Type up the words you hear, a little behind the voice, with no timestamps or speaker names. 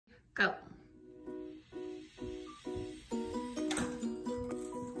Go.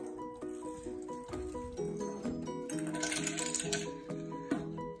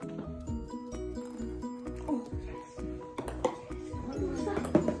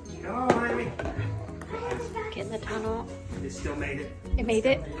 Come on, baby. Get in the tunnel. It still made it. It made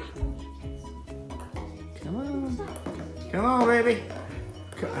it. Come on. Come on, baby.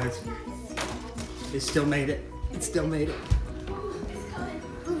 It still made it. It still made it.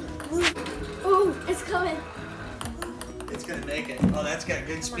 Ooh, it's coming. It's gonna make it. Oh, that's got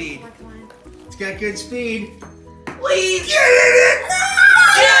good speed. It's got good speed. Please get it!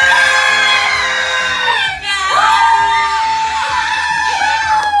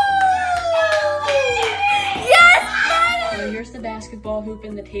 So here's the basketball hoop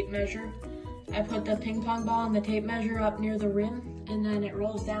and the tape measure. I put the ping pong ball and the tape measure up near the rim, and then it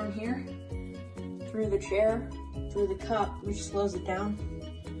rolls down here through the chair, through the cup, which slows it down.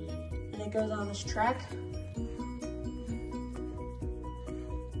 And it goes on this track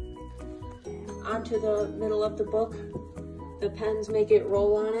onto the middle of the book. The pens make it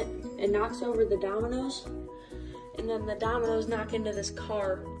roll on it. It knocks over the dominoes, and then the dominoes knock into this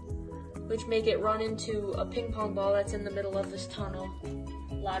car, which make it run into a ping pong ball that's in the middle of this tunnel,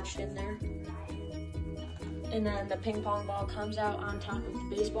 lodged in there. And then the ping pong ball comes out on top of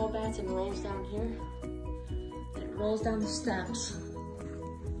the baseball bats and rolls down here. And it rolls down the steps.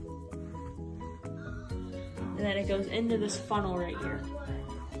 And then it goes into this funnel right here,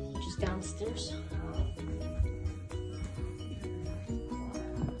 which is downstairs.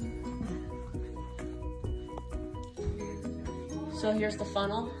 So here's the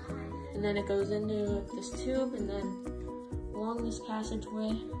funnel, and then it goes into this tube, and then along this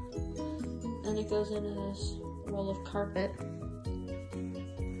passageway, then it goes into this roll of carpet,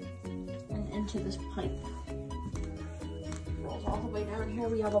 and into this pipe. Rolls all the way down here.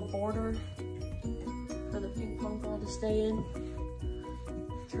 We have a border for the ping pong ball to stay in.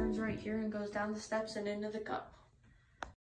 Turns right here and goes down the steps and into the cup.